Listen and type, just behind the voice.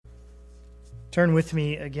Turn with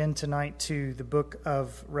me again tonight to the book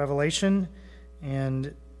of Revelation,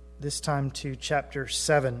 and this time to chapter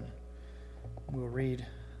 7. We'll read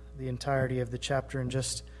the entirety of the chapter in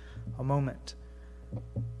just a moment.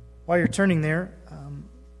 While you're turning there,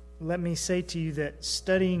 let me say to you that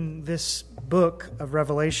studying this book of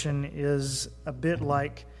Revelation is a bit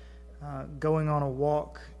like going on a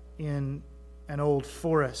walk in an old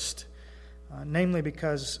forest, namely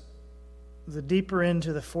because the deeper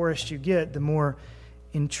into the forest you get, the more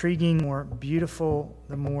intriguing, more beautiful,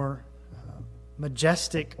 the more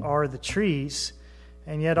majestic are the trees.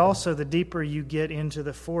 And yet also the deeper you get into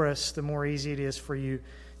the forest, the more easy it is for you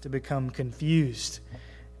to become confused.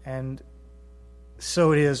 And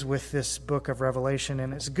so it is with this book of Revelation.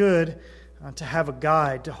 And it's good to have a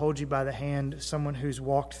guide to hold you by the hand, someone who's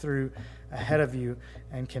walked through ahead of you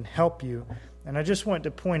and can help you. And I just want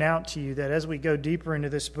to point out to you that as we go deeper into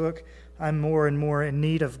this book, I'm more and more in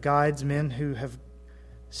need of guides, men who have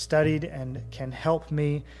studied and can help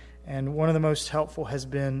me. And one of the most helpful has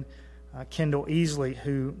been Kendall Easley,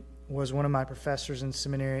 who was one of my professors in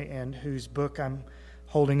seminary and whose book I'm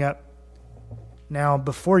holding up now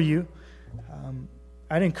before you.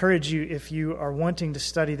 I'd encourage you, if you are wanting to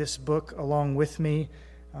study this book along with me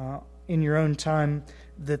in your own time,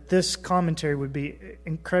 that this commentary would be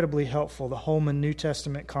incredibly helpful. The Holman New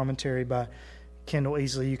Testament commentary by Kendall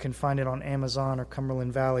Easley. You can find it on Amazon or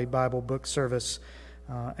Cumberland Valley Bible Book Service,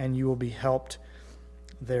 and you will be helped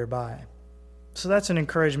thereby. So that's an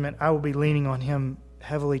encouragement. I will be leaning on him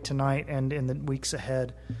heavily tonight and in the weeks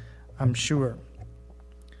ahead, I'm sure.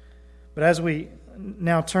 But as we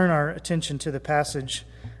now turn our attention to the passage,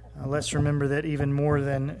 let's remember that even more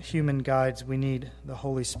than human guides, we need the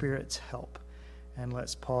Holy Spirit's help. And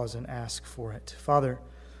let's pause and ask for it. Father,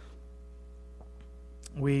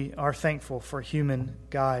 we are thankful for human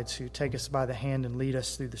guides who take us by the hand and lead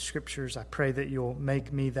us through the Scriptures. I pray that you'll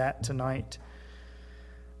make me that tonight.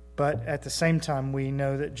 But at the same time, we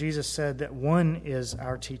know that Jesus said that one is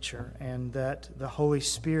our teacher and that the Holy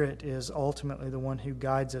Spirit is ultimately the one who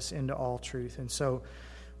guides us into all truth. And so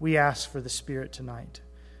we ask for the Spirit tonight,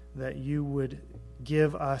 that you would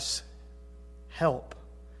give us help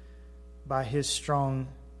by His strong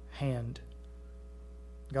hand.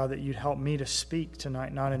 God, that you'd help me to speak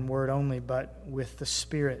tonight, not in word only, but with the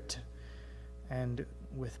Spirit and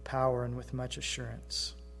with power and with much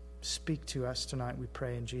assurance. Speak to us tonight, we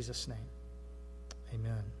pray in Jesus' name.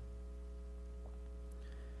 Amen.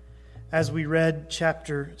 As we read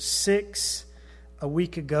chapter 6 a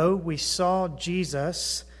week ago, we saw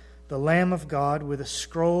Jesus, the Lamb of God, with a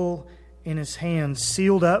scroll in his hand,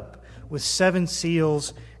 sealed up with 7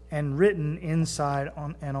 seals and written inside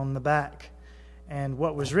and on the back. And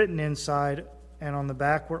what was written inside and on the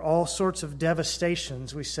back were all sorts of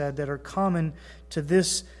devastations, we said, that are common to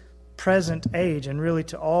this present age and really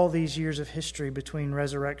to all these years of history between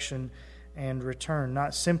resurrection and return.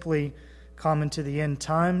 Not simply common to the end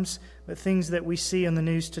times, but things that we see in the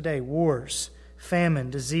news today: wars, famine,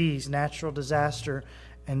 disease, natural disaster,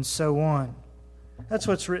 and so on. That's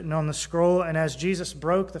what's written on the scroll. And as Jesus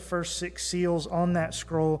broke the first 6 seals on that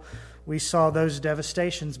scroll, we saw those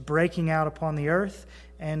devastations breaking out upon the earth,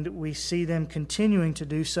 and we see them continuing to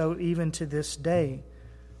do so even to this day.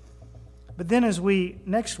 But then as we,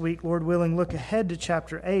 next week, Lord willing, look ahead to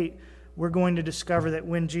chapter 8, we're going to discover that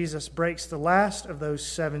when Jesus breaks the last of those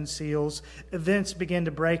 7 seals, events begin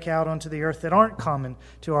to break out onto the earth that aren't common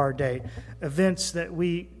to our day. Events that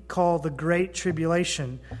we call the Great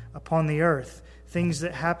Tribulation upon the earth. Things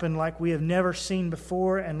that happen like we have never seen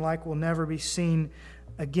before and like will never be seen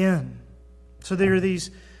again. So there are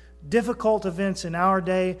these difficult events in our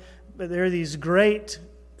day, but there are these great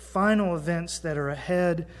final events that are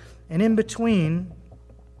ahead. And in between,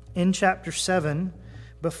 in chapter 7,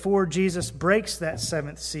 before Jesus breaks that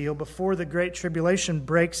 7th seal, before the Great Tribulation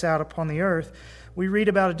breaks out upon the earth, we read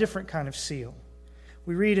about a different kind of seal.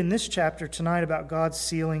 We read in this chapter tonight about God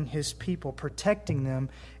sealing His people, protecting them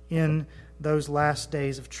in those last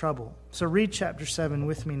days of trouble. So read chapter 7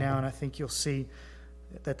 with me now, and I think you'll see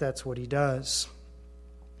that that's what He does.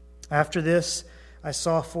 After this, I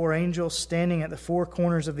saw 4 angels standing at the 4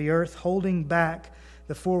 corners of the earth, holding back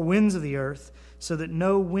the 4 winds of the earth, so that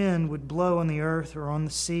no wind would blow on the earth or on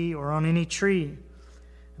the sea or on any tree.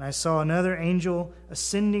 And I saw another angel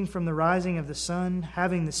ascending from the rising of the sun,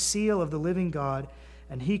 having the seal of the living God,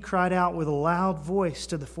 and he cried out with a loud voice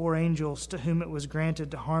to the 4 angels to whom it was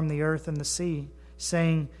granted to harm the earth and the sea,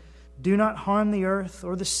 saying, "Do not harm the earth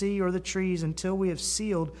or the sea or the trees until we have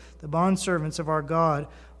sealed the bondservants of our God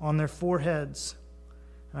on their foreheads."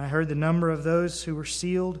 And I heard the number of those who were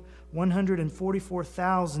sealed,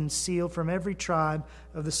 144,000 sealed from every tribe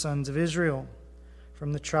of the sons of Israel.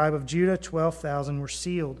 From the tribe of Judah, 12,000 were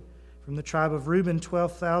sealed. From the tribe of Reuben,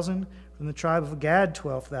 12,000. From the tribe of Gad,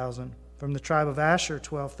 12,000. From the tribe of Asher,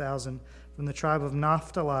 12,000. From the tribe of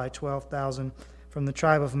Naphtali, 12,000. From the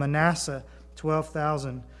tribe of Manasseh,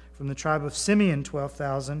 12,000. From the tribe of Simeon,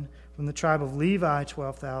 12,000. From the tribe of Levi,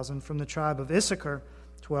 12,000. From the tribe of Issachar,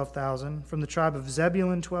 12,000. From the tribe of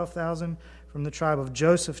Zebulun, 12,000. From the tribe of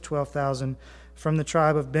Joseph, 12,000. From the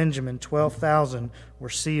tribe of Benjamin, 12,000 were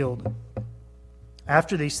sealed.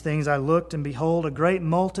 After these things I looked, and behold, a great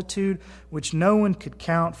multitude which no one could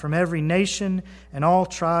count, from every nation and all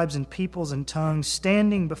tribes and peoples and tongues,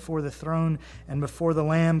 standing before the throne and before the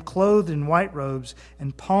Lamb, clothed in white robes,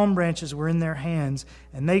 and palm branches were in their hands.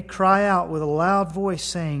 And they cry out with a loud voice,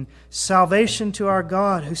 saying, Salvation to our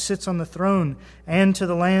God who sits on the throne, and to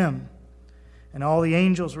the Lamb. And all the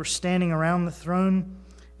angels were standing around the throne,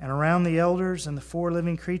 and around the elders and the four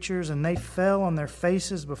living creatures, and they fell on their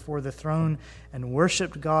faces before the throne and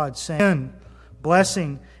worshipped God, saying,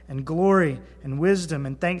 Blessing and glory and wisdom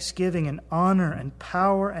and thanksgiving and honor and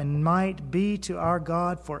power and might be to our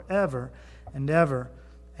God forever and ever.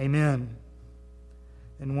 Amen.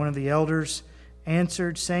 Then one of the elders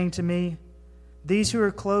answered, saying to me, These who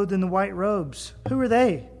are clothed in the white robes, who are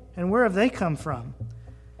they, and where have they come from?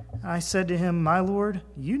 And I said to him, My Lord,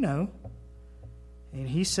 you know. And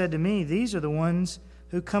he said to me, These are the ones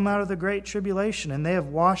who come out of the great tribulation, and they have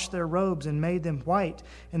washed their robes and made them white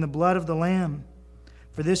in the blood of the Lamb.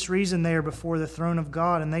 For this reason they are before the throne of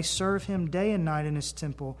God, and they serve him day and night in his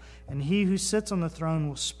temple. And he who sits on the throne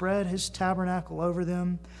will spread his tabernacle over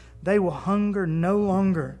them. They will hunger no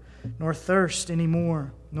longer, nor thirst any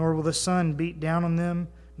more, nor will the sun beat down on them,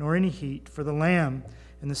 nor any heat. For the Lamb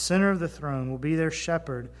in the center of the throne will be their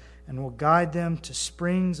shepherd, and will guide them to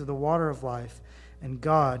springs of the water of life. And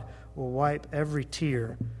God will wipe every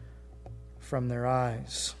tear from their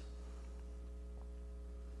eyes.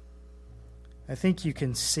 I think you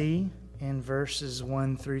can see in verses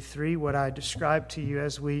 1 through 3 what I described to you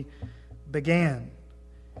as we began.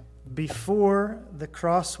 Before the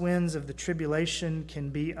crosswinds of the tribulation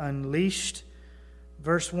can be unleashed,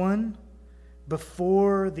 verse 1,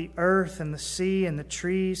 before the earth and the sea and the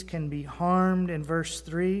trees can be harmed in verse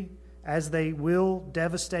 3, as they will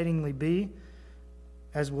devastatingly be,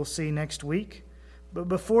 as we'll see next week. But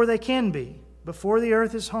before they can be, before the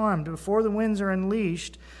earth is harmed, before the winds are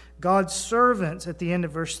unleashed, God's servants, at the end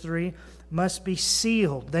of verse 3, must be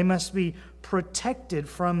sealed. They must be protected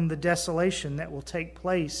from the desolation that will take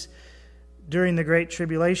place during the Great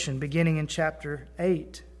Tribulation, beginning in chapter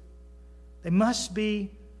 8. They must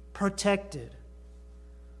be protected.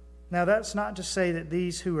 Now, that's not to say that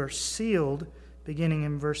these who are sealed, beginning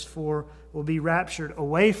in verse 4, will be raptured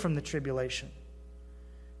away from the tribulation.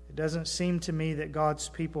 It doesn't seem to me that God's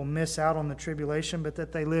people miss out on the tribulation, but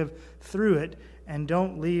that they live through it and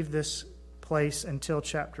don't leave this place until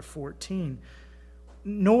chapter 14.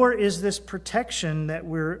 Nor is this protection that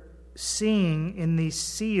we're seeing in these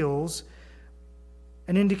seals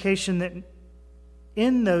an indication that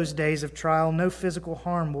in those days of trial, no physical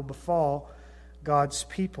harm will befall God's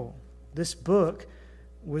people. This book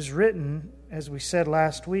was written, as we said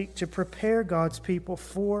last week, to prepare God's people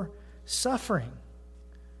for suffering.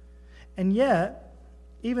 And yet,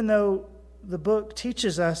 even though the book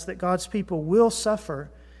teaches us that God's people will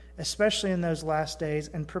suffer, especially in those last days,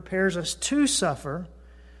 and prepares us to suffer,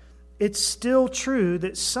 it's still true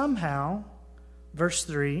that somehow, verse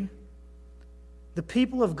 3, the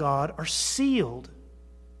people of God are sealed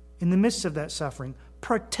in the midst of that suffering,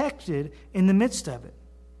 protected in the midst of it.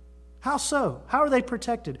 How so? How are they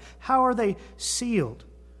protected? How are they sealed?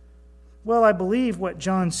 Well, I believe what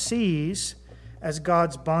John sees as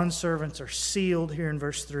God's bondservants are sealed here in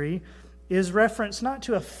verse 3 is reference not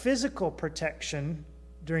to a physical protection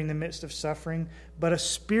during the midst of suffering, but a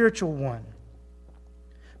spiritual one.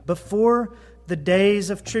 Before the days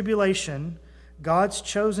of tribulation, God's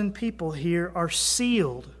chosen people here are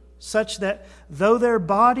sealed, such that though their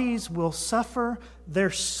bodies will suffer, their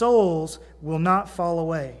souls will not fall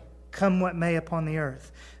away, come what may upon the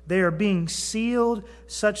earth. They are being sealed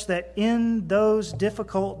such that in those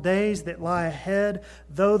difficult days that lie ahead,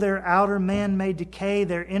 though their outer man may decay,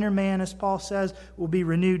 their inner man, as Paul says, will be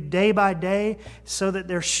renewed day by day, so that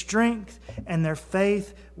their strength and their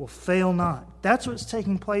faith will fail not. That's what's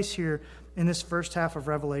taking place here in this first half of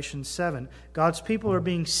Revelation 7. God's people are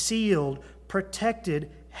being sealed,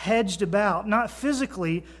 protected, hedged about, not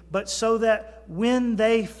physically, but so that when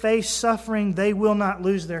they face suffering, they will not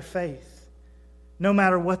lose their faith, no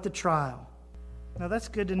matter what the trial. Now that's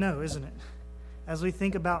good to know, isn't it? as we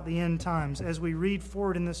think about the end times, as we read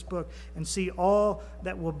forward in this book and see all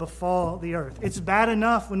that will befall the earth. It's bad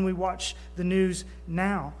enough when we watch the news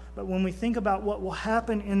now, but when we think about what will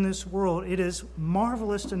happen in this world, it is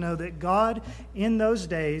marvelous to know that God in those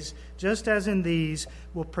days, just as in these,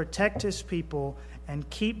 will protect his people and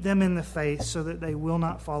keep them in the faith so that they will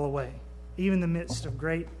not fall away, even in the midst of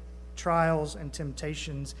great trials and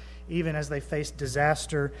temptations, even as they face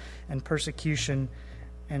disaster and persecution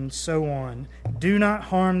and so on. Do not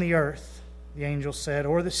harm the earth, the angel said,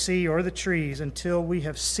 or the sea or the trees, until we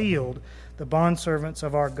have sealed the bondservants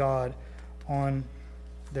of our God on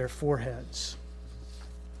their foreheads.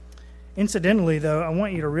 Incidentally, though, I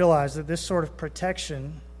want you to realize that this sort of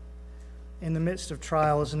protection in the midst of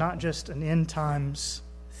trial is not just an end times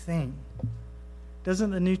thing.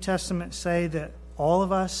 Doesn't the New Testament say that all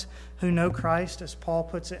of us who know Christ, as Paul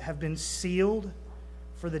puts it, have been sealed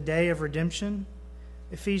for the day of redemption?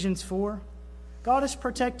 Ephesians 4. God is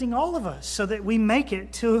protecting all of us so that we make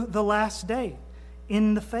it to the last day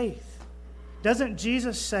in the faith. Doesn't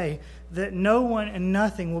Jesus say that no one and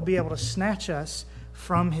nothing will be able to snatch us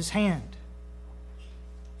from his hand?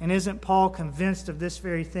 And isn't Paul convinced of this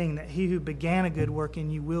very thing, that he who began a good work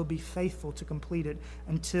in you will be faithful to complete it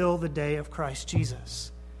until the day of Christ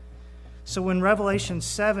Jesus? So when Revelation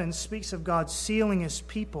 7 speaks of God sealing his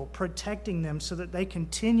people, protecting them so that they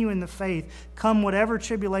continue in the faith, come whatever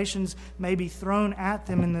tribulations may be thrown at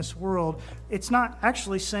them in this world, it's not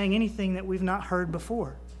actually saying anything that we've not heard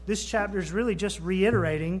before. This chapter is really just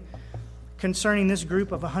reiterating concerning this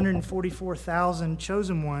group of 144,000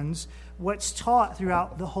 chosen ones, what's taught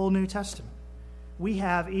throughout the whole New Testament. We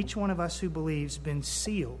have, each one of us who believes, been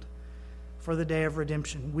sealed for the day of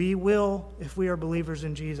redemption. We will, if we are believers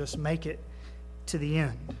in Jesus, make it to the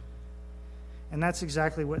end. And that's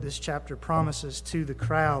exactly what this chapter promises to the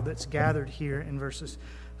crowd that's gathered here in verses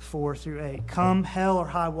 4 through 8. Come hell or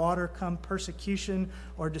high water, come persecution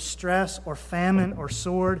or distress or famine or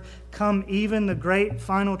sword, come even the great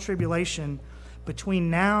final tribulation, between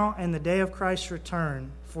now and the day of Christ's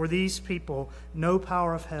return, for these people, no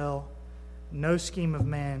power of hell, no scheme of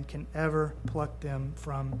man can ever pluck them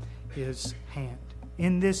from his hand.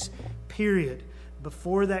 In this period,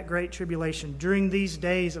 before that great tribulation, during these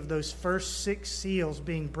days of those first 6 seals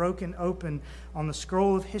being broken open on the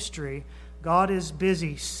scroll of history, God is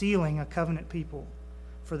busy sealing a covenant people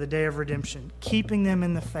for the day of redemption, keeping them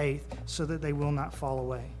in the faith so that they will not fall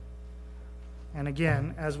away. And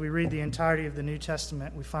again, as we read the entirety of the New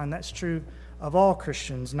Testament, we find that's true of all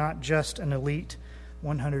Christians, not just an elite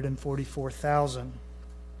 144,000.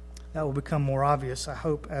 That will become more obvious, I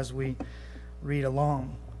hope, as we read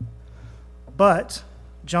along. But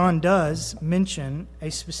John does mention a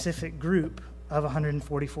specific group of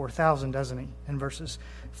 144,000, doesn't he, in verses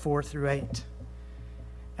 4 through 8.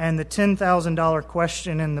 And the $10,000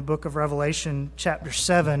 question in the book of Revelation, chapter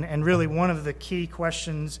 7, and really one of the key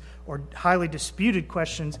questions or highly disputed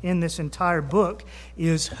questions in this entire book,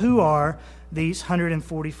 is who are these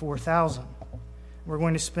 144,000? We're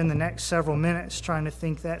going to spend the next several minutes trying to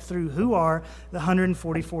think that through. Who are the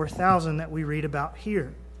 144,000 that we read about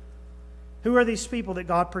here? Who are these people that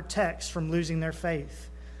God protects from losing their faith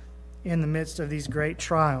in the midst of these great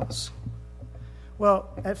trials? Well,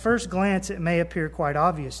 at first glance, it may appear quite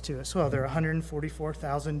obvious to us. Well, there are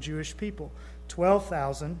 144,000 Jewish people,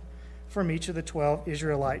 12,000 from each of the 12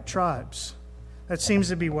 Israelite tribes. That seems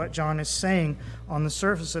to be what John is saying on the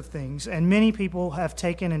surface of things. And many people have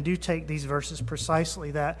taken and do take these verses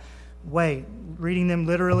precisely that way, reading them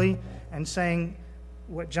literally and saying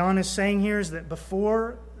what John is saying here is that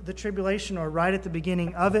before the tribulation, or right at the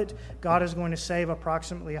beginning of it, God is going to save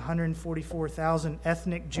approximately 144,000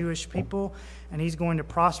 ethnic Jewish people, and he's going to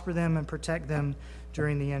prosper them and protect them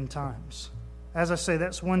during the end times. As I say,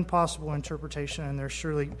 that's one possible interpretation, and there's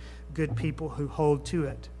surely good people who hold to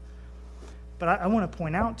it. But I want to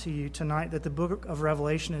point out to you tonight that the book of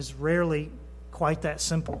Revelation is rarely quite that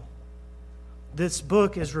simple. This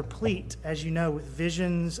book is replete, as you know, with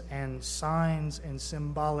visions and signs and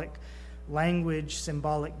symbolic language,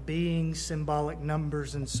 symbolic beings, symbolic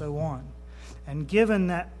numbers, and so on. And given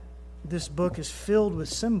that this book is filled with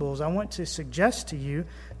symbols, I want to suggest to you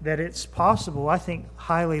that it's possible, I think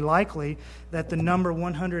highly likely, that the number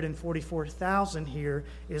 144,000 here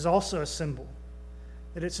is also a symbol.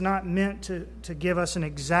 That it's not meant to give us an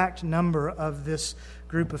exact number of this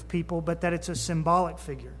group of people, but that it's a symbolic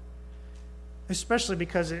figure. Especially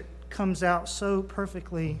because it comes out so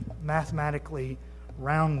perfectly, mathematically,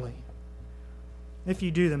 roundly. If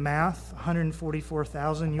you do the math,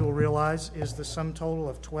 144,000, you will realize, is the sum total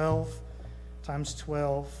of 12 times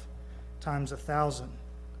 1,000.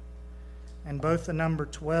 And both the number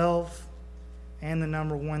 12 and the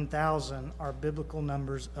number 1,000 are biblical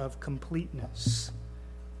numbers of completeness.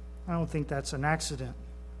 I don't think that's an accident.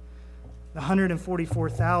 The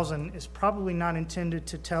 144,000 is probably not intended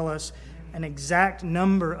to tell us an exact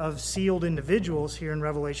number of sealed individuals here in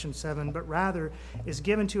Revelation 7, but rather is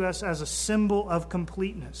given to us as a symbol of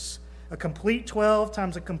completeness. A complete 12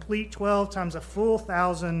 times a complete 12 times a full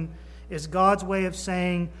 1,000 is God's way of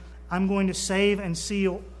saying, I'm going to save and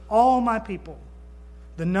seal all my people.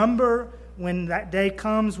 The number when that day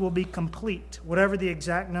comes will be complete, whatever the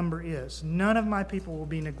exact number is. None of my people will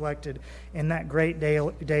be neglected in that great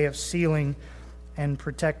day of sealing and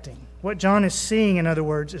protecting. What John is seeing, in other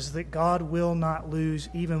words, is that God will not lose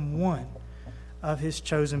even one of his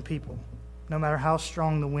chosen people, no matter how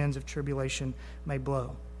strong the winds of tribulation may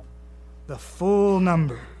blow. The full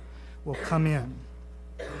number will come in.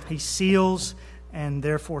 He seals and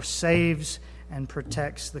therefore saves and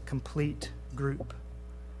protects the complete group.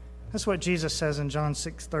 That's what Jesus says in John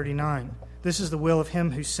 6:39. This is the will of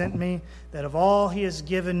him who sent me, that of all he has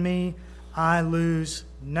given me, I lose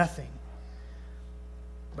nothing,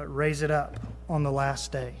 but raise it up on the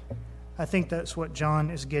last day. I think that's what John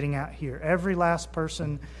is getting at here. Every last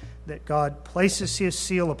person that God places his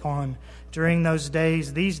seal upon during those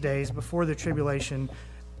days, these days, before the tribulation,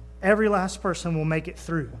 every last person will make it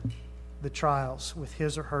through the trials with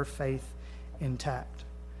his or her faith intact.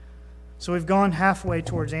 So we've gone halfway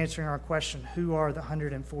towards answering our question, who are the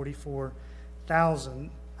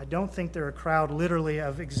 144,000? I don't think they're a crowd literally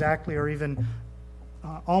of exactly or even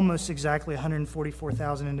almost exactly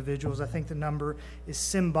 144,000 individuals. I think the number is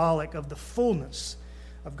symbolic of the fullness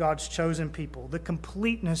of God's chosen people, the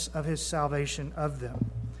completeness of his salvation of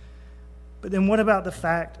them. But then what about the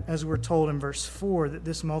fact, as we're told in verse 4, that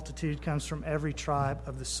this multitude comes from every tribe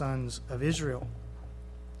of the sons of Israel?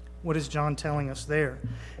 What is John telling us there?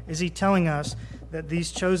 Is he telling us that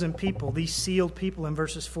these chosen people, these sealed people in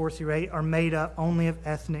verses 4 through 8, are made up only of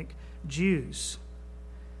ethnic Jews?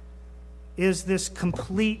 Is this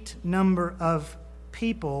complete number of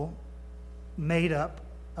people made up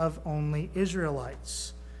of only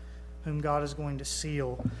Israelites, whom God is going to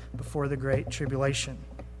seal before the Great Tribulation?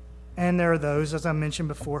 And there are those, as I mentioned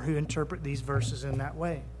before, who interpret these verses in that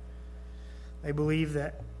way. They believe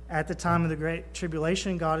that at the time of the Great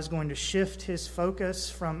Tribulation, God is going to shift his focus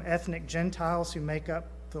from ethnic Gentiles, who make up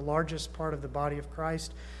the largest part of the body of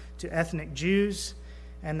Christ, to ethnic Jews,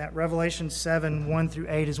 and that Revelation 7, 1 through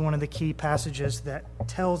 8 is one of the key passages that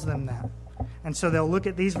tells them that. And so they'll look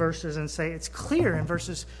at these verses and say it's clear in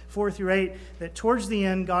verses 4 through 8 that towards the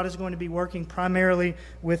end, God is going to be working primarily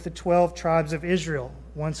with the 12 tribes of Israel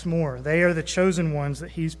once more. They are the chosen ones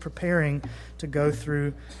that he's preparing to go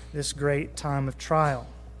through this great time of trial.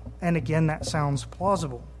 And again, that sounds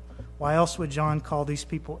plausible. Why else would John call these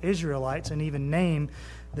people Israelites and even name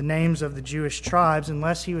the names of the Jewish tribes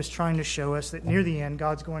unless he was trying to show us that near the end,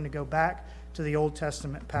 God's going to go back to the Old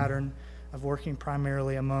Testament pattern of working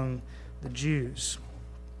primarily among the Jews?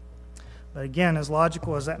 But again, as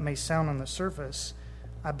logical as that may sound on the surface,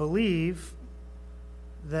 I believe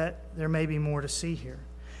that there may be more to see here.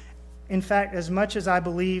 In fact, as much as I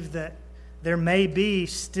believe that there may be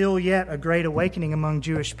still yet a great awakening among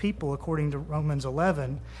Jewish people, according to Romans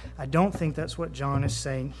 11, I don't think that's what John is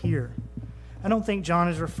saying here. I don't think John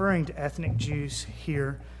is referring to ethnic Jews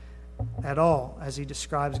here at all as he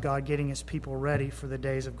describes God getting his people ready for the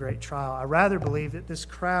days of great trial. I rather believe that this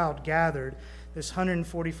crowd gathered, this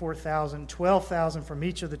 144,000, 12,000 from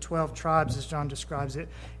each of the 12 tribes, as John describes it,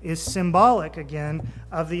 is symbolic, again,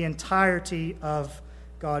 of the entirety of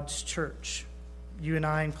God's church. You and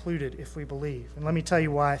I included, if we believe. And let me tell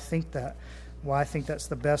you why I think that, why I think that's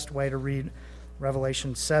the best way to read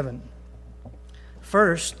Revelation 7.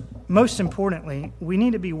 First, most importantly, we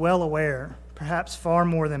need to be well aware, perhaps far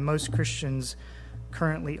more than most Christians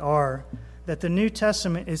currently are, that the New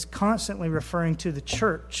Testament is constantly referring to the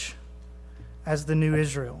church as the new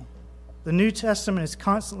Israel. The New Testament is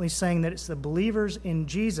constantly saying that it's the believers in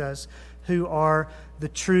Jesus who are the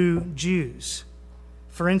true Jews.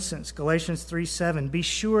 For instance, Galatians 3:7, be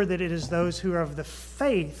sure that it is those who are of the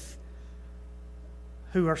faith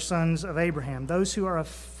who are sons of Abraham. Those who are of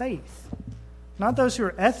faith. Not those who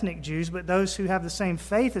are ethnic Jews, but those who have the same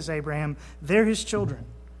faith as Abraham. They're his children.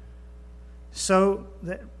 So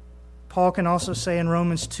that Paul can also say in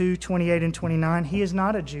Romans 2:28 and 29, he is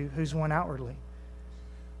not a Jew who's one outwardly,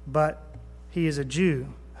 but he is a Jew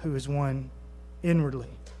who is one inwardly.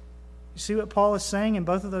 You see what Paul is saying in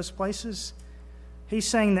both of those places? He's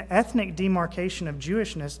saying the ethnic demarcation of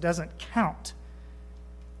Jewishness doesn't count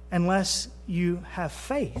unless you have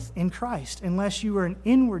faith in Christ, unless you are an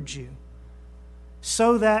inward Jew.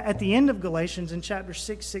 so that at the end of Galatians in chapter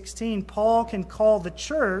 6:16, Paul can call the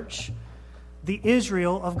church the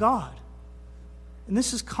Israel of God. And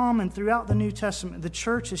this is common throughout the New Testament. The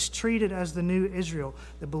church is treated as the new Israel.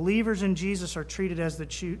 The believers in Jesus are treated as the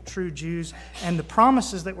true Jews. And the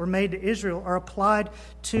promises that were made to Israel are applied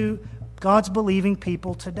to God's believing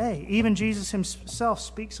people today. Even Jesus himself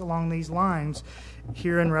speaks along these lines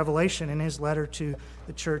here in Revelation in his letter to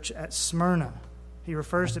the church at Smyrna. He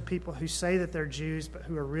refers to people who say that they're Jews, but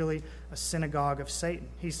who are really a synagogue of Satan.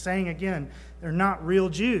 He's saying again, they're not real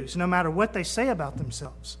Jews, no matter what they say about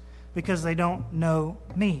themselves, because they don't know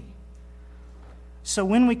me. So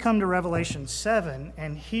when we come to Revelation 7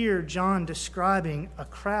 and hear John describing a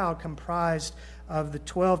crowd comprised of the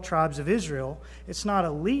 12 tribes of Israel, it's not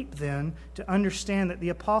a leap then to understand that the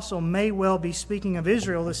apostle may well be speaking of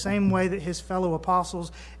Israel the same way that his fellow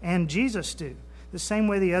apostles and Jesus do, the same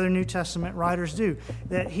way the other New Testament writers do,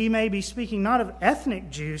 that he may be speaking not of ethnic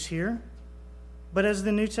Jews here, but as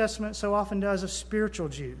the New Testament so often does, of spiritual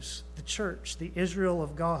Jews, the church, the Israel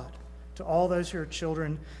of God, to all those who are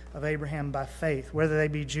children of Abraham by faith, whether they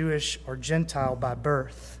be Jewish or Gentile by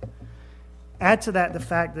birth. Add to that the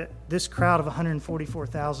fact that this crowd of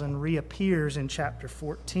 144,000 reappears in chapter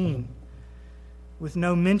 14 with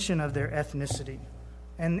no mention of their ethnicity.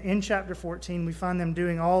 And in chapter 14, we find them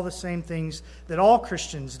doing all the same things that all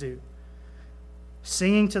Christians do.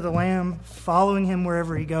 Singing to the Lamb, following him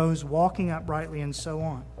wherever he goes, walking uprightly, and so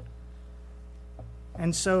on.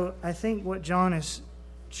 And so I think what John is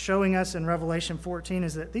showing us in Revelation 14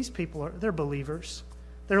 is that these people they're believers.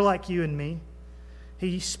 They're like you and me.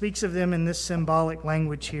 He speaks of them in this symbolic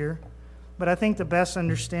language here. But I think the best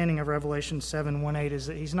understanding of Revelation 7:1-8 is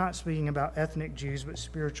that he's not speaking about ethnic Jews, but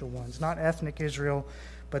spiritual ones. Not ethnic Israel,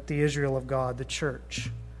 but the Israel of God, the church.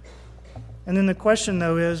 And then the question,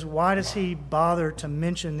 though, is why does he bother to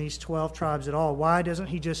mention these 12 tribes at all? Why doesn't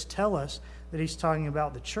he just tell us that he's talking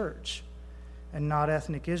about the church and not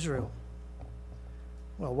ethnic Israel?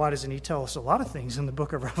 Well, why doesn't he tell us a lot of things in the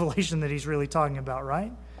book of Revelation that he's really talking about,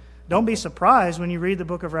 right? Don't be surprised when you read the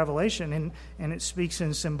book of Revelation and it speaks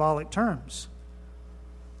in symbolic terms.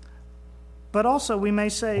 But also we may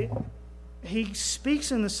say he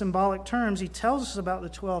speaks in the symbolic terms. He tells us about the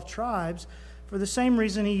 12 tribes for the same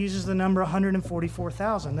reason he uses the number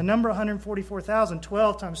 144,000. The number 144,000,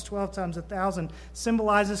 12 times 12 times 1,000,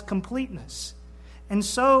 symbolizes completeness. And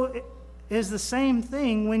so is the same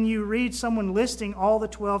thing when you read someone listing all the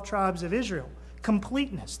 12 tribes of Israel.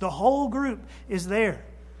 Completeness. The whole group is there.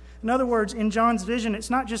 In other words, in John's vision,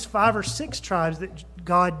 it's not just 5 or 6 tribes that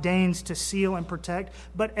God deigns to seal and protect,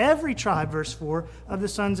 but every tribe, verse 4, of the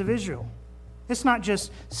sons of Israel. It's not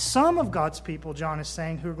just some of God's people, John is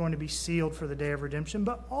saying, who are going to be sealed for the day of redemption,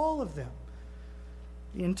 but all of them.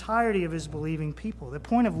 The entirety of his believing people. The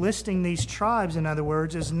point of listing these tribes, in other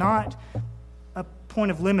words, is not a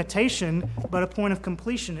point of limitation, but a point of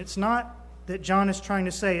completion. It's not that John is trying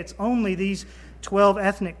to say it's only these 12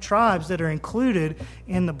 ethnic tribes that are included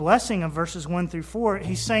in the blessing of verses 1 through 4.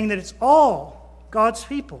 He's saying that it's all God's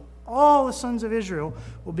people. All the sons of Israel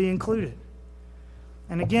will be included.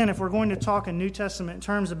 And again, if we're going to talk in New Testament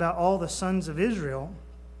terms about all the sons of Israel,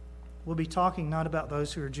 we'll be talking not about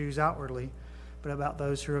those who are Jews outwardly, but about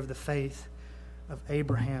those who are of the faith of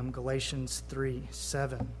Abraham, Galatians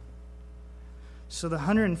 3:7. So the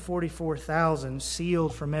 144,000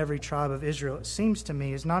 sealed from every tribe of Israel, it seems to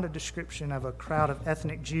me, is not a description of a crowd of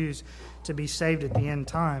ethnic Jews to be saved at the end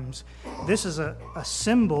times. This is a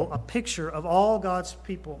symbol, a picture of all God's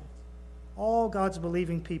people, all God's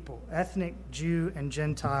believing people, ethnic, Jew, and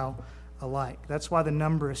Gentile alike. That's why the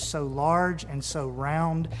number is so large and so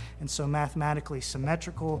round and so mathematically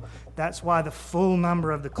symmetrical. That's why the full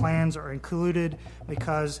number of the clans are included,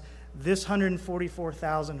 because this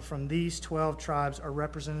 144,000 from these 12 tribes are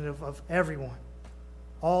representative of everyone.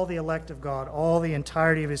 All the elect of God, all the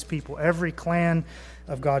entirety of his people, every clan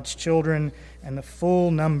of God's children, and the full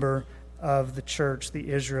number of the church,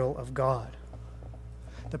 the Israel of God.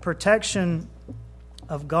 The protection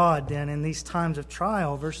of God, then, in these times of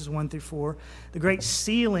trial, verses 1 through 4, the great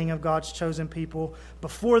sealing of God's chosen people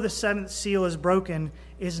before the seventh seal is broken,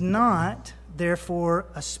 is not, therefore,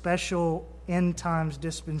 a special end times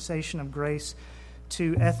dispensation of grace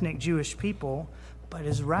to ethnic Jewish people, but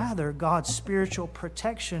is rather God's spiritual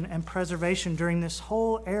protection and preservation during this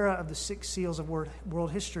whole era of the 6 seals of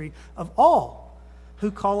world history of all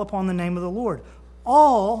who call upon the name of the Lord,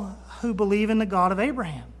 all who believe in the God of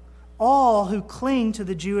Abraham, all who cling to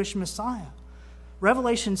the Jewish Messiah.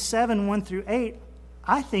 Revelation 7, 1 through 8,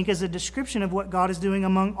 I think, is a description of what God is doing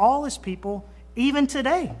among all his people even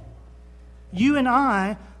today. You and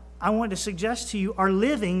I I want to suggest to you, are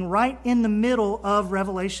living right in the middle of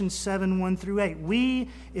Revelation 7, 1 through 8. We,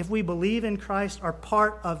 if we believe in Christ, are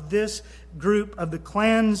part of this group of the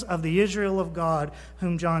clans of the Israel of God,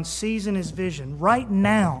 whom John sees in his vision. Right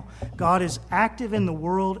now, God is active in the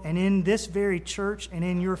world and in this very church and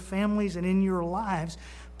in your families and in your lives,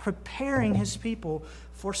 preparing his people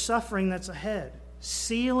for suffering that's ahead,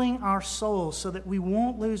 sealing our souls so that we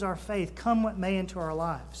won't lose our faith, come what may, into our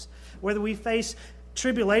lives. Whether we face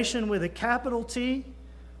tribulation with a capital T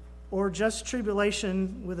or just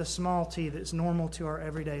tribulation with a small t that's normal to our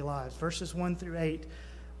everyday lives. Verses 1 through 8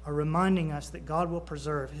 are reminding us that God will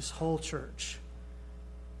preserve his whole church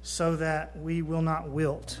so that we will not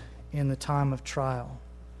wilt in the time of trial.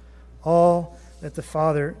 All that the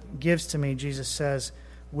Father gives to me, Jesus says,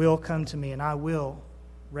 will come to me, and I will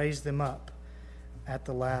raise them up at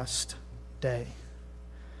the last day.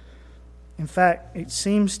 In fact, it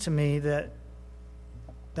seems to me that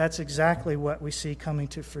that's exactly what we see coming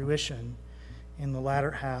to fruition in the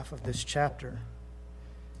latter half of this chapter.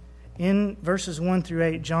 In verses 1 through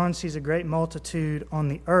 8, John sees a great multitude on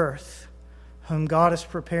the earth whom God is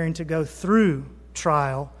preparing to go through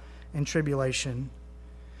trial and tribulation.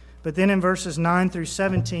 But then in verses 9 through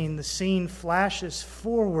 17, the scene flashes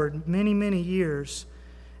forward many, many years,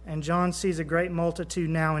 and John sees a great multitude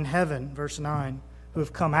now in heaven, verse 9, who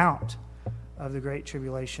have come out of the great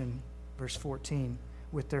tribulation, verse 14,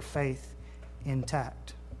 with their faith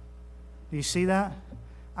intact. Do you see that?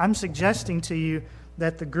 I'm suggesting to you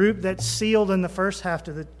that the group that's sealed in the first half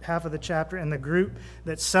of the chapter and the group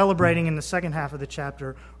that's celebrating in the second half of the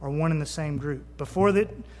chapter are one and the same group. Before the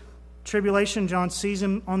tribulation, John sees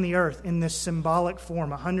him on the earth in this symbolic form,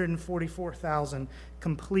 144,000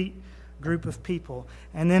 complete group of people.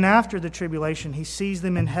 And then after the tribulation, he sees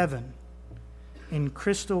them in heaven in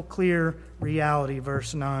crystal clear reality,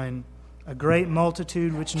 verse 9. A great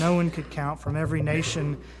multitude which no one could count, from every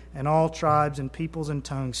nation and all tribes and peoples and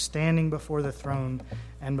tongues, standing before the throne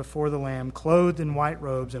and before the Lamb, clothed in white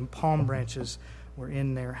robes, and palm branches were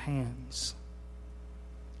in their hands.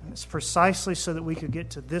 And it's precisely so that we could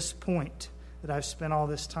get to this point that I've spent all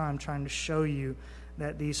this time trying to show you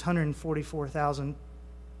that these 144,000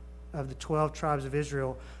 of the 12 tribes of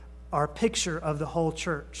Israel are a picture of the whole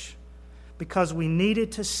church. Because we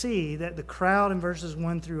needed to see that the crowd in verses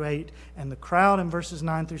 1 through 8 and the crowd in verses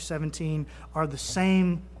 9 through 17 are the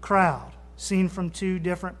same crowd, seen from two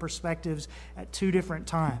different perspectives at two different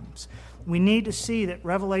times. We need to see that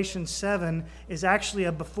Revelation 7 is actually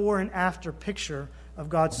a before and after picture of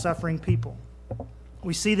God's suffering people.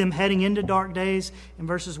 We see them heading into dark days in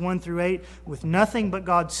verses 1 through 8 with nothing but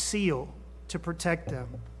God's seal to protect them.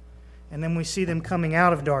 And then we see them coming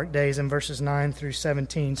out of dark days in verses 9 through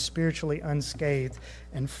 17, spiritually unscathed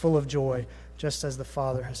and full of joy, just as the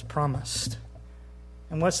Father has promised.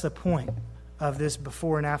 And what's the point of this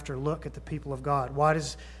before and after look at the people of God? Why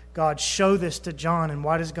does God show this to John, and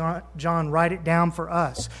why does John write it down for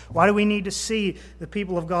us? Why do we need to see the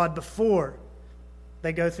people of God before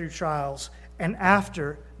they go through trials and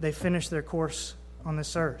after they finish their course on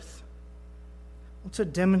this earth? Well, to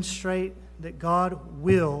demonstrate that God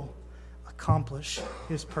will accomplish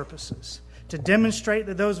his purposes. To demonstrate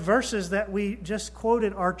that those verses that we just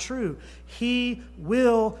quoted are true. He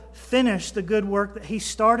will finish the good work that he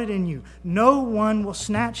started in you. No one will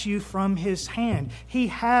snatch you from his hand. He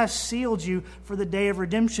has sealed you for the day of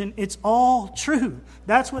redemption. It's all true.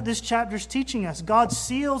 That's what this chapter is teaching us. God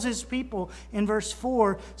seals his people in verse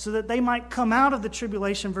 4 so that they might come out of the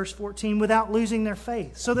tribulation, verse 14, without losing their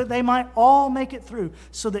faith. So that they might all make it through.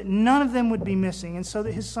 So that none of them would be missing. And so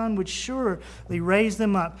that his Son would surely raise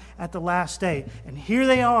them up at the last day. And here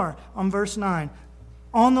they are on verse 9.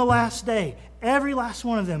 On the last day, every last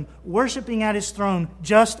one of them worshiping at his throne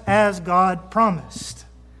just as God promised.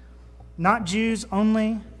 Not Jews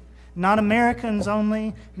only, not Americans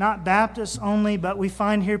only, not Baptists only, but we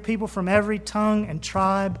find here people from every tongue and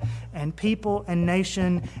tribe and people and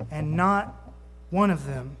nation, and not one of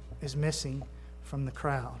them is missing from the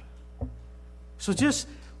crowd. So just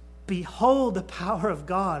behold the power of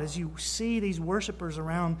God as you see these worshipers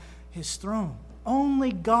around his throne.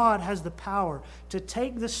 Only God has the power to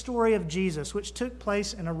take the story of Jesus, which took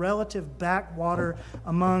place in a relative backwater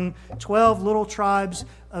among 12 little tribes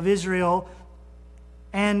of Israel,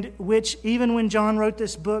 and which, even when John wrote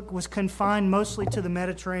this book, was confined mostly to the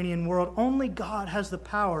Mediterranean world. Only God has the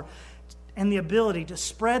power and the ability to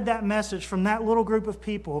spread that message from that little group of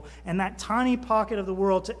people and that tiny pocket of the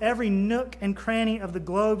world to every nook and cranny of the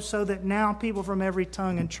globe, so that now people from every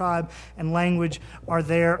tongue and tribe and language are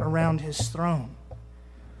there around his throne.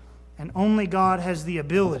 And only God has the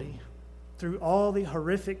ability through all the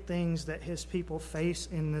horrific things that his people face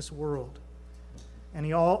in this world,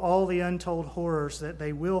 and all the untold horrors that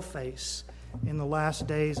they will face in the last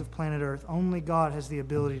days of planet Earth. Only God has the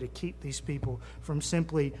ability to keep these people from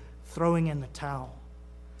simply throwing in the towel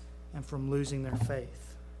and from losing their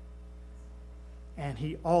faith. And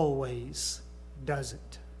he always does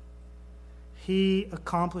it. He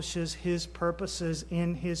accomplishes his purposes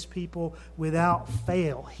in his people without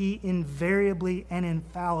fail. He invariably and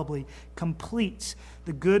infallibly completes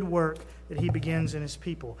the good work that he begins in his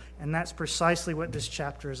people. And that's precisely what this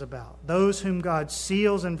chapter is about. Those whom God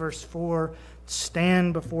seals in verse 4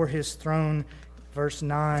 stand before his throne, verse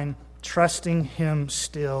 9, trusting him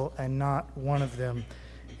still, and not one of them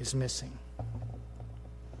is missing.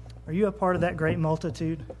 Are you a part of that great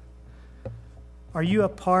multitude? Are you a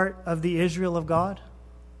part of the Israel of God?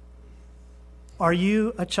 Are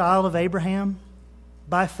you a child of Abraham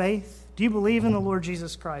by faith? Do you believe in the Lord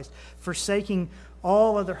Jesus Christ, forsaking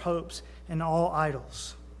all other hopes and all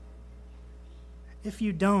idols? If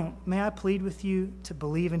you don't, may I plead with you to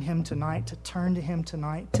believe in him tonight, to turn to him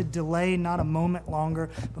tonight, to delay not a moment longer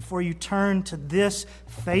before you turn to this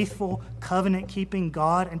faithful, covenant-keeping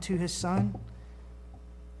God and to his Son?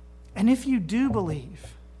 And if you do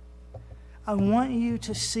believe, I want you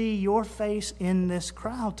to see your face in this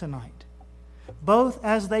crowd tonight, both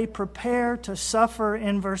as they prepare to suffer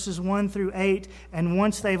in verses 1 through 8, and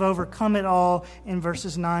once they've overcome it all in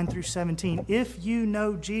verses 9 through 17. If you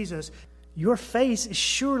know Jesus, your face is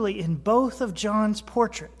surely in both of John's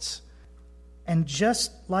portraits. And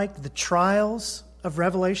just like the trials of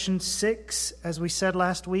Revelation 6, as we said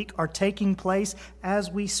last week, are taking place as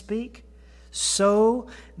we speak, so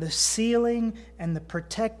the sealing and the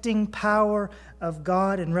protecting power of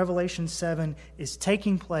God in Revelation 7 is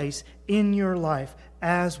taking place in your life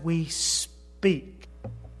as we speak.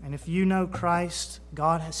 And if you know Christ,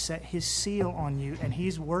 God has set his seal on you, and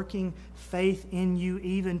he's working faith in you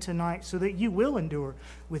even tonight so that you will endure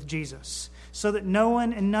with Jesus, so that no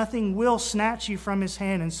one and nothing will snatch you from his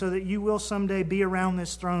hand, and so that you will someday be around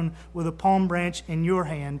this throne with a palm branch in your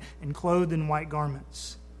hand and clothed in white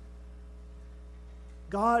garments.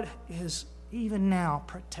 God is even now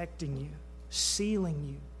protecting you, sealing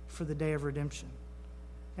you for the day of redemption.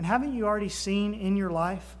 And haven't you already seen in your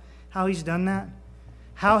life how he's done that?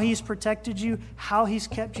 How he's protected you, how he's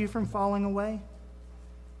kept you from falling away?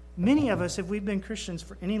 Many of us, if we've been Christians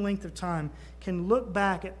for any length of time, can look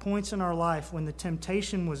back at points in our life when the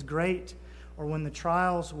temptation was great, or when the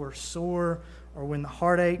trials were sore, or when the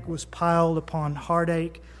heartache was piled upon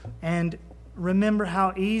heartache, and remember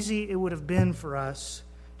how easy it would have been for us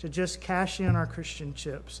to just cash in our Christian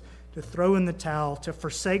chips, to throw in the towel, to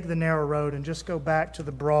forsake the narrow road and just go back to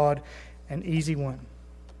the broad and easy one.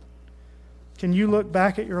 Can you look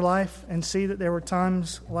back at your life and see that there were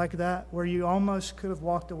times like that where you almost could have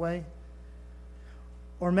walked away?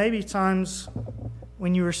 Or maybe times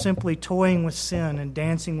when you were simply toying with sin and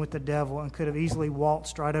dancing with the devil and could have easily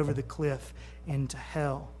waltzed right over the cliff into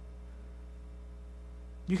hell.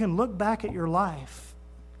 You can look back at your life,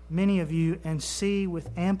 many of you, and see with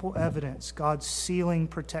ample evidence God's sealing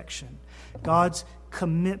protection, God's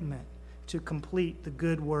commitment to complete the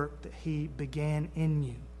good work that he began in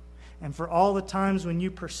you. And for all the times when you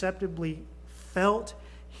perceptibly felt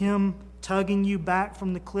him tugging you back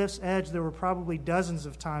from the cliff's edge, there were probably dozens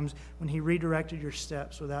of times when he redirected your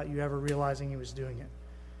steps without you ever realizing he was doing it,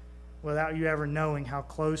 without you ever knowing how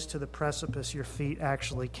close to the precipice your feet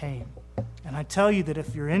actually came. And I tell you that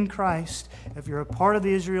if you're in Christ, if you're a part of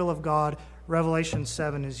the Israel of God, Revelation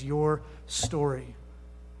 7 is your story.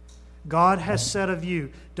 God has said of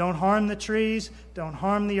you, don't harm the trees, don't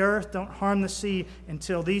harm the earth, don't harm the sea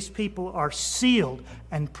until these people are sealed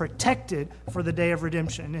and protected for the day of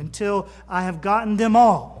redemption, until I have gotten them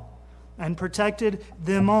all and protected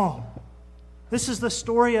them all. This is the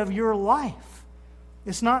story of your life.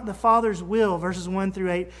 It's not the Father's will, verses 1 through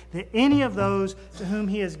 8, that any of those to whom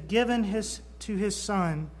he has given to his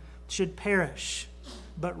Son should perish,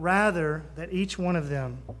 but rather that each one of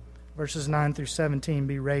them, verses 9 through 17,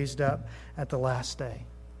 be raised up at the last day.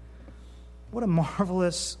 What a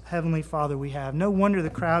marvelous Heavenly Father we have. No wonder the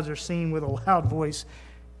crowds are singing with a loud voice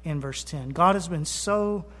in verse 10. God has been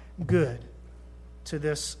so good to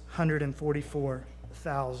this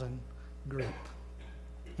 144,000 group.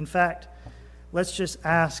 In fact, let's just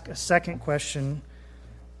ask a second question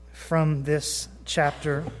from this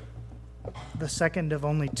chapter, the second of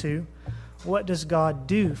only two. What does God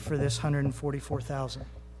do for this 144,000?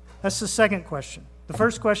 That's the second question. The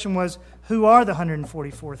first question was, who are the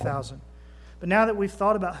 144,000? But now that we've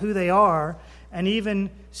thought about who they are, and even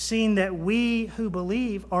seen that we who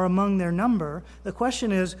believe are among their number, the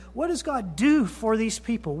question is, what does God do for these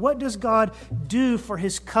people? What does God do for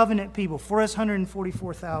his covenant people, for his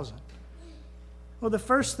 144,000? Well, the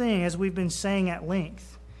first thing, as we've been saying at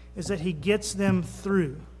length, is that he gets them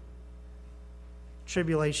through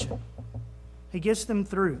tribulation. He gets them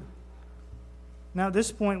through. Now, at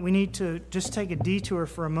this point, we need to just take a detour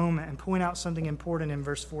for a moment and point out something important in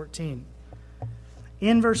verse 14.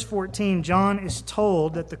 In verse 14, John is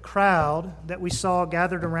told that the crowd that we saw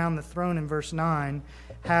gathered around the throne in verse 9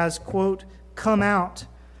 has, quote, come out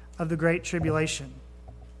of the great tribulation.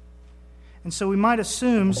 And so we might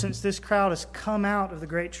assume, since this crowd has come out of the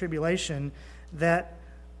great tribulation, that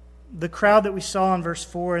the crowd that we saw in verse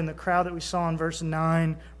 4 and the crowd that we saw in verse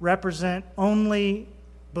 9 represent only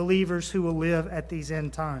believers who will live at these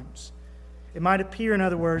end times. It might appear, in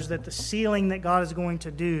other words, that the sealing that God is going to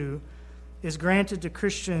do is granted to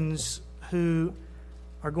Christians who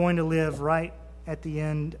are going to live right at the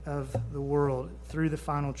end of the world through the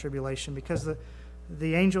final tribulation, because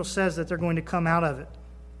the angel says that they're going to come out of it.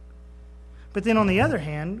 But then on the other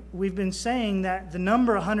hand, we've been saying that the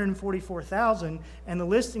number 144,000 and the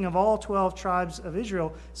listing of all 12 tribes of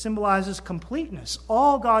Israel symbolizes completeness,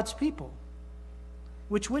 all God's people,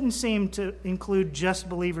 which wouldn't seem to include just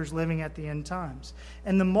believers living at the end times.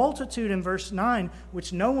 And the multitude in verse 9,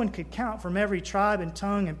 which no one could count, from every tribe and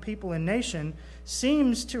tongue and people and nation,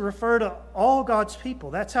 seems to refer to all God's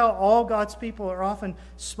people. That's how all God's people are often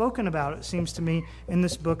spoken about, it seems to me, in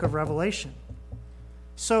this book of Revelation.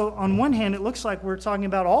 So on one hand, it looks like we're talking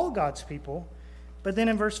about all God's people, but then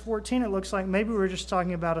in verse 14, it looks like maybe we're just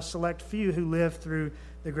talking about a select few who live through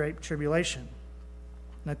the great tribulation.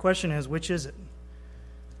 Now the question is, which is it?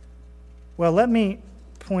 Well, let me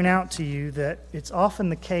point out to you that it's often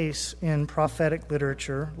the case in prophetic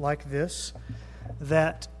literature like this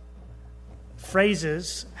that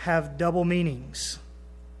phrases have double meanings.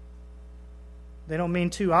 They don't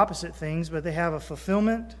mean two opposite things, but they have a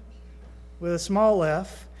fulfillment with a small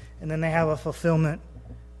f, and then they have a fulfillment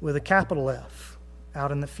with a capital F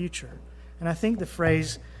out in the future. And I think the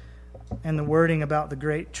phrase and the wording about the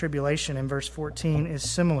Great Tribulation in verse 14 is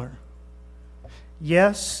similar.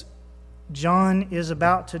 Yes, John is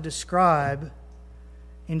about to describe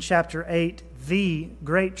in chapter 8 the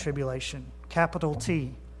Great Tribulation, capital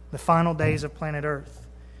T, the final days of planet Earth.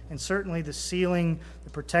 And certainly the sealing, the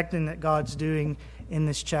protecting that God's doing in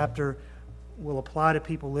this chapter will apply to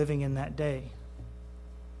people living in that day.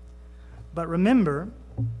 But remember,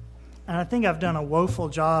 and I think I've done a woeful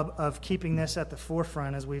job of keeping this at the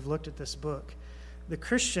forefront as we've looked at this book, the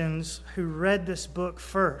Christians who read this book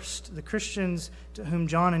first, the Christians to whom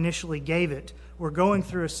John initially gave it, were going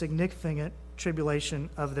through a significant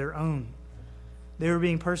tribulation of their own. They were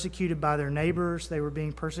being persecuted by their neighbors. They were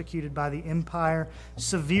being persecuted by the empire,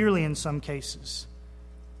 severely in some cases,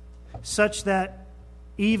 such that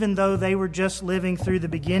even though they were just living through the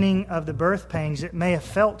beginning of the birth pangs, it may have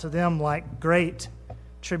felt to them like great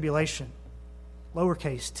tribulation,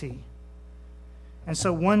 lowercase t. And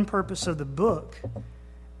so one purpose of the book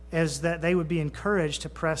is that they would be encouraged to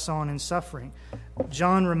press on in suffering.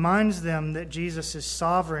 John reminds them that Jesus is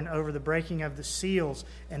sovereign over the breaking of the seals,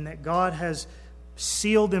 and that God has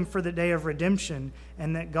sealed them for the day of redemption,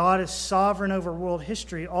 and that God is sovereign over world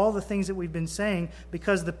history, all the things that we've been saying,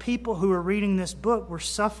 because the people who are reading this book were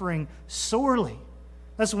suffering sorely.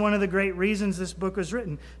 That's one of the great reasons this book was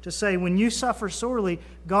written, to say when you suffer sorely,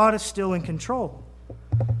 God is still in control.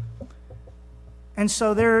 And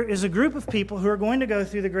so there is a group of people who are going to go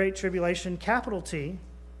through the Great Tribulation, capital T,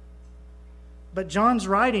 but John's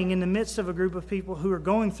writing in the midst of a group of people who are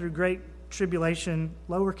going through Great Tribulation,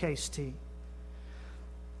 lowercase t.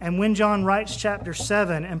 And when John writes chapter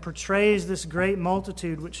 7 and portrays this great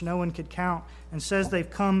multitude which no one could count and says they've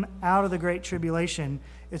come out of the Great Tribulation,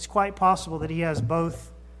 it's quite possible that he has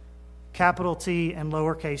both capital T and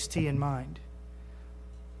lowercase t in mind.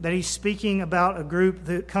 That he's speaking about a group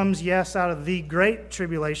that comes, yes, out of the Great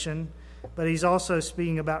Tribulation, but he's also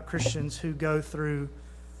speaking about Christians who go through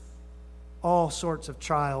all sorts of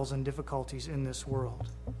trials and difficulties in this world.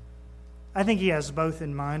 I think he has both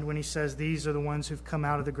in mind when he says these are the ones who've come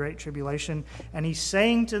out of the Great Tribulation. And he's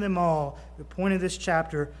saying to them all, the point of this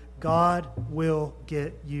chapter, God will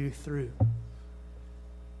get you through.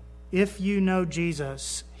 If you know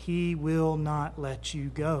Jesus, he will not let you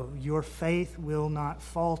go. Your faith will not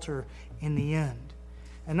falter in the end.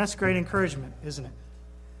 And that's great encouragement, isn't it?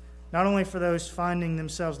 Not only for those finding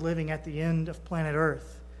themselves living at the end of planet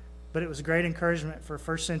Earth, but it was great encouragement for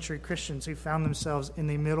first century Christians who found themselves in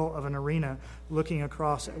the middle of an arena looking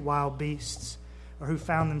across at wild beasts. or who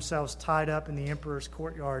found themselves tied up in the emperor's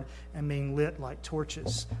courtyard and being lit like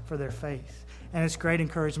torches for their faith. And it's great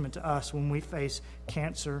encouragement to us when we face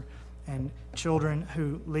cancer and children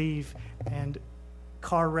who leave and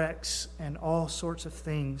car wrecks and all sorts of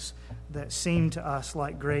things that seem to us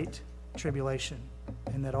like great tribulation,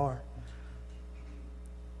 and that are.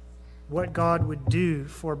 What God would do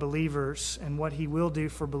for believers and what he will do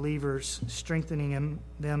for believers, strengthening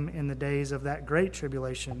them in the days of that great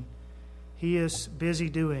tribulation, he is busy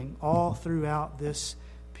doing all throughout this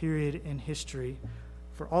period in history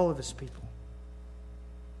for all of his people.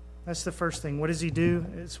 That's the first thing. What does he do?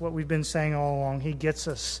 It's what we've been saying all along. He gets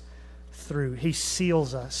us through. He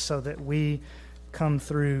seals us so that we come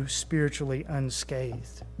through spiritually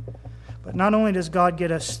unscathed. But not only does God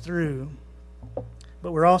get us through,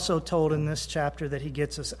 but we're also told in this chapter that he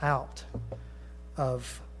gets us out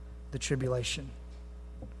of the tribulation.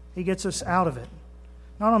 He gets us out of it.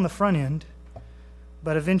 Not on the front end,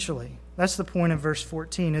 but eventually. That's the point of verse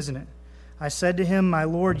 14, isn't it? I said to him, my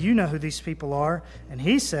Lord, you know who these people are. And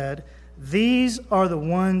he said, these are the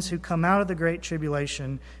ones who come out of the great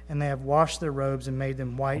tribulation, and they have washed their robes and made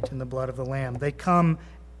them white in the blood of the Lamb. They come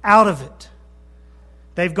out of it.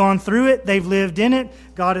 They've gone through it. They've lived in it.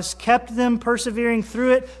 God has kept them persevering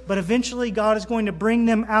through it, but eventually God is going to bring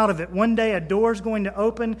them out of it. One day a door is going to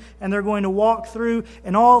open and they're going to walk through,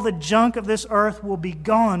 and all the junk of this earth will be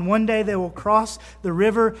gone. One day they will cross the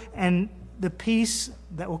river, and the peace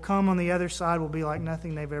that will come on the other side will be like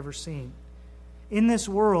nothing they've ever seen. In this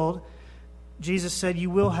world, Jesus said, you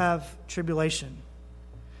will have tribulation.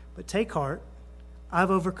 But take heart.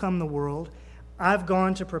 I've overcome the world. I've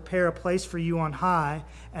gone to prepare a place for you on high,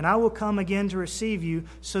 and I will come again to receive you,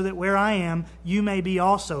 so that where I am, you may be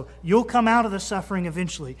also. You'll come out of the suffering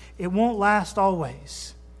eventually. It won't last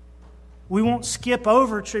always. We won't skip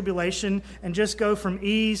over tribulation and just go from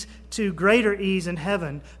ease to greater ease in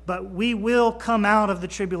heaven, but we will come out of the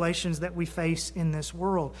tribulations that we face in this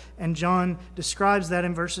world. And John describes that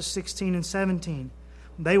in verses 16 and 17.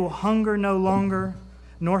 They will hunger no longer,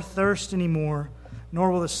 nor thirst anymore, nor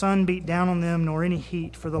will the sun beat down on them, nor any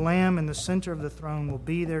heat. For the Lamb in the center of the throne will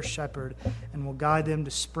be their shepherd and will guide them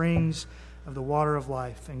to springs of the water of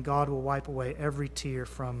life, and God will wipe away every tear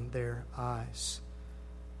from their eyes.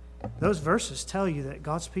 Those verses tell you that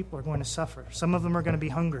God's people are going to suffer. Some of them are going to be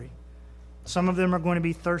hungry. Some of them are going to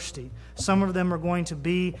be thirsty. Some of them are going to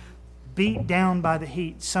be beat down by the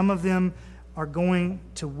heat. Some of them are going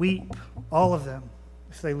to weep. All of them,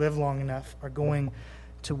 if they live long enough, are going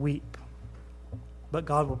to weep. But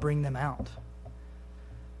God will bring them out.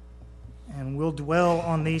 And we'll dwell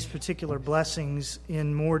on these particular blessings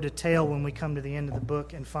in more detail when we come to the end of the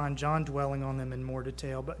book and find John dwelling on them in more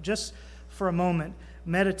detail. But just for a moment,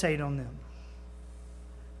 meditate on them.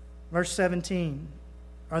 Verse 17,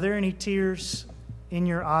 are there any tears in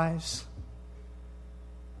your eyes?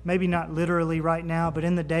 Maybe not literally right now, but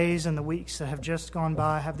in the days and the weeks that have just gone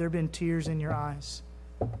by, have there been tears in your eyes?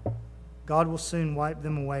 God will soon wipe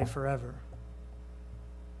them away forever.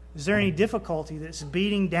 Is there any difficulty that's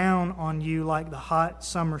beating down on you like the hot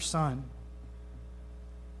summer sun?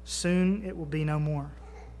 Soon it will be no more.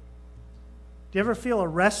 Do you ever feel a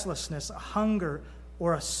restlessness, a hunger,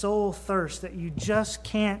 or a soul thirst that you just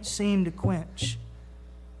can't seem to quench?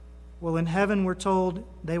 Well, in heaven we're told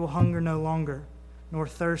they will hunger no longer, nor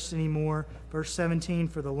thirst anymore. Verse 17,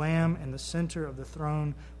 for the Lamb in the center of the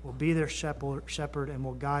throne will be their shepherd and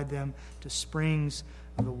will guide them to springs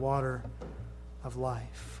of the water of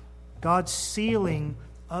life. God's sealing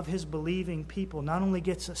of his believing people not only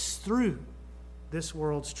gets us through this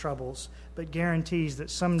world's troubles, but guarantees that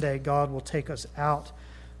someday God will take us out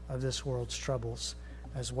of this world's troubles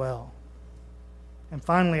as well. And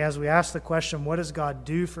finally, as we ask the question, what does God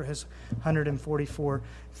do for his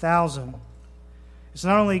 144,000? It's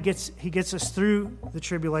not only he gets us through the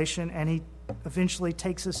tribulation and he eventually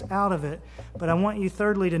takes us out of it, but I want you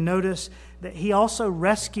thirdly to notice that he also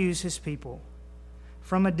rescues his people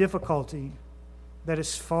from a difficulty that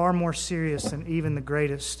is far more serious than even the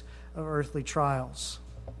greatest of earthly trials.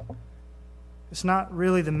 It's not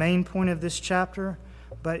really the main point of this chapter,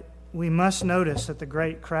 but we must notice that the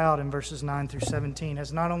great crowd in verses 9 through 17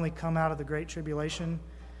 has not only come out of the great tribulation,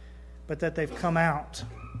 but that they've come out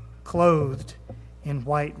clothed in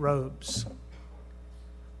white robes.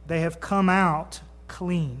 They have come out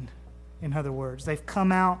clean, in other words. They've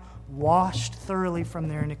come out washed thoroughly from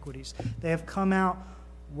their iniquities. They have come out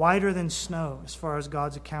whiter than snow as far as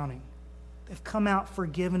God's accounting. They've come out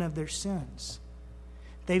forgiven of their sins.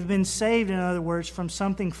 They've been saved, in other words, from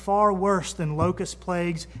something far worse than locust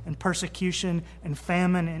plagues and persecution and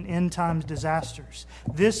famine and end times disasters.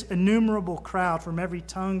 This innumerable crowd from every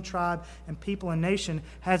tongue, tribe, and people and nation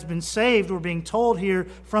has been saved, we're being told here,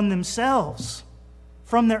 from themselves,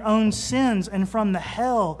 from their own sins, and from the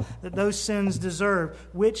hell that those sins deserve,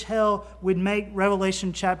 which hell would make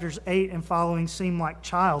Revelation chapters 8 and following seem like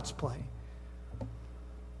child's play.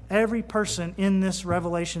 Every person in this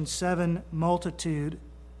Revelation 7 multitude,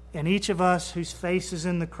 and each of us whose face is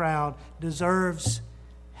in the crowd, deserves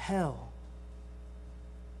hell.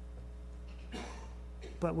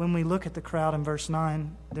 But when we look at the crowd in verse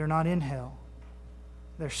 9, they're not in hell.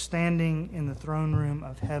 They're standing in the throne room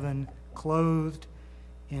of heaven, clothed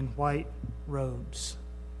in white robes.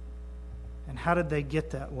 And how did they get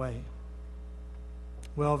that way?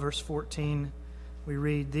 Well, verse 14, we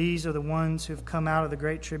read, "These are the ones who have come out of the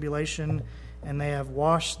great tribulation, and they have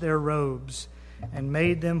washed their robes and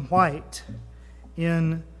made them white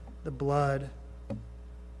in the blood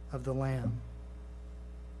of the Lamb."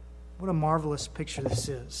 What a marvelous picture this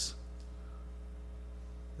is.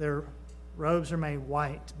 Their robes are made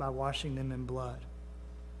white by washing them in blood.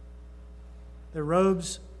 Their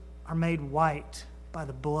robes are made white by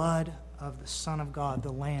the blood of the Son of God,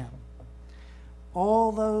 the Lamb.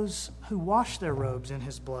 All those who wash their robes in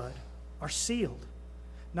His blood are sealed,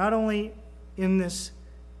 not only in this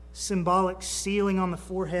symbolic sealing on the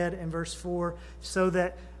forehead in verse 4, so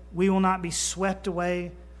that we will not be swept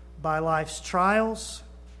away by life's trials,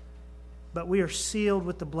 but we are sealed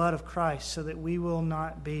with the blood of Christ so that we will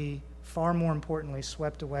not be, far more importantly,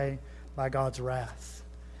 swept away by God's wrath.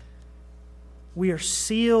 We are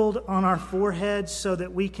sealed on our foreheads so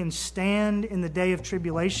that we can stand in the day of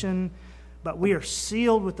tribulation, but we are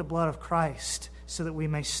sealed with the blood of Christ so that we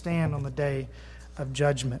may stand on the day of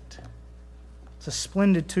judgment. It's a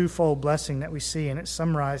splendid twofold blessing that we see, and it's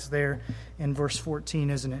summarized there in verse 14,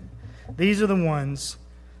 isn't it? These are the ones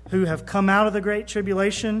who have come out of the great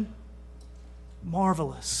tribulation.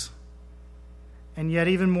 Marvelous. And yet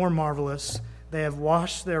even more marvelous, they have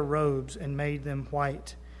washed their robes and made them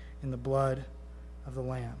white in the blood of the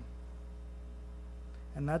Lamb.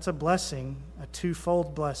 And that's a blessing, a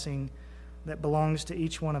twofold blessing that belongs to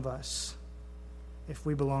each one of us if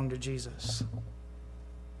we belong to Jesus.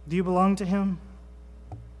 Do you belong to Him?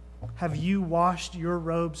 Have you washed your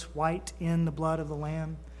robes white in the blood of the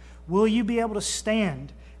Lamb? Will you be able to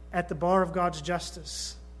stand at the bar of God's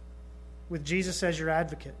justice with Jesus as your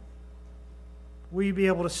advocate? Will you be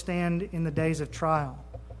able to stand in the days of trial?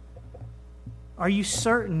 Are you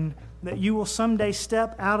certain that you will someday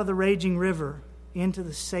step out of the raging river into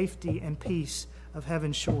the safety and peace of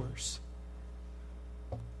heaven's shores?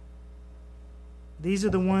 These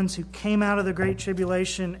are the ones who came out of the great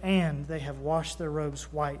tribulation, and they have washed their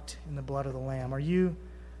robes white in the blood of the Lamb. Are you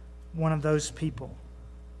one of those people?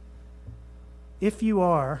 If you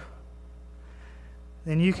are,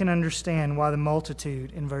 then you can understand why the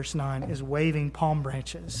multitude in verse 9 is waving palm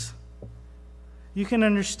branches. You can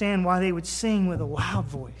understand why they would sing with a loud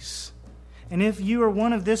voice. And if you are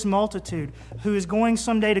one of this multitude who is going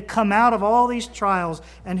someday to come out of all these trials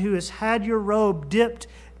and who has had your robe dipped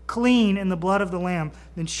clean in the blood of the Lamb,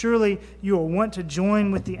 then surely you will want to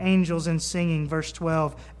join with the angels in singing, verse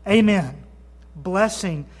 12, Amen.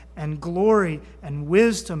 Blessing and glory and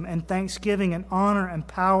wisdom and thanksgiving and honor and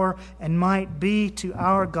power and might be to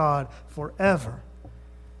our God forever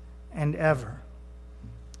and ever.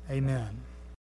 Amen.